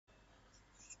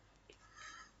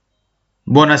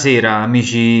Buonasera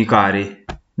amici cari,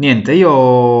 niente,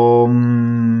 io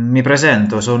mi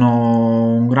presento,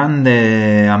 sono un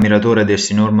grande ammiratore del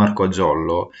signor Marco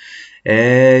Zollo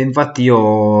e infatti io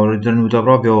ho ritenuto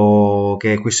proprio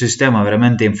che questo sistema è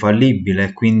veramente infallibile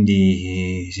e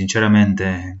quindi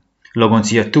sinceramente lo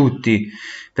consiglio a tutti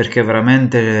perché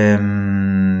veramente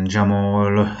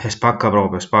diciamo, è spacca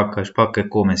proprio, spacca e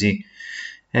come sì.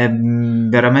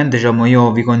 Veramente, diciamo,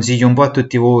 io vi consiglio un po' a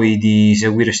tutti voi di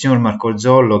seguire il signor Marco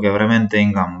Zollo che è veramente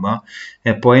in gamba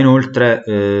e poi inoltre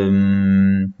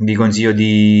vi consiglio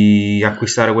di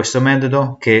acquistare questo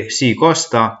metodo che sì,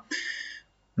 costa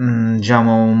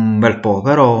diciamo un bel po',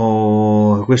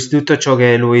 però tutto ciò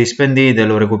che lui spendete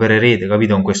lo recupererete,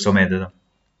 capito, con questo metodo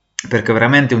perché è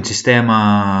veramente un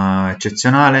sistema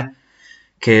eccezionale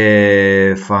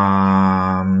che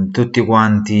fa tutti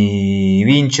quanti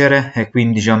vincere e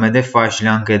quindi diciamo ed è facile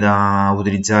anche da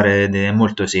utilizzare ed è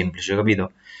molto semplice,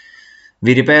 capito?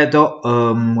 Vi ripeto,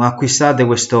 acquistate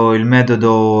questo il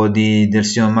metodo del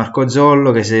signor Marco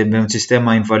Zollo che è un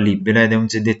sistema infallibile ed è un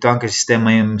detto anche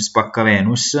sistema in spacca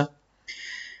Venus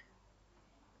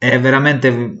e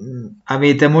veramente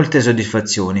avete molte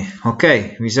soddisfazioni.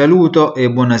 Ok, vi saluto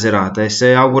e buona serata e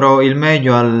se auguro il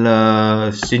meglio al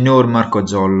signor Marco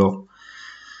Zollo.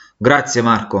 Grazie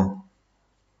Marco,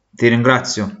 ti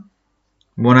ringrazio.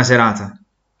 Buona serata.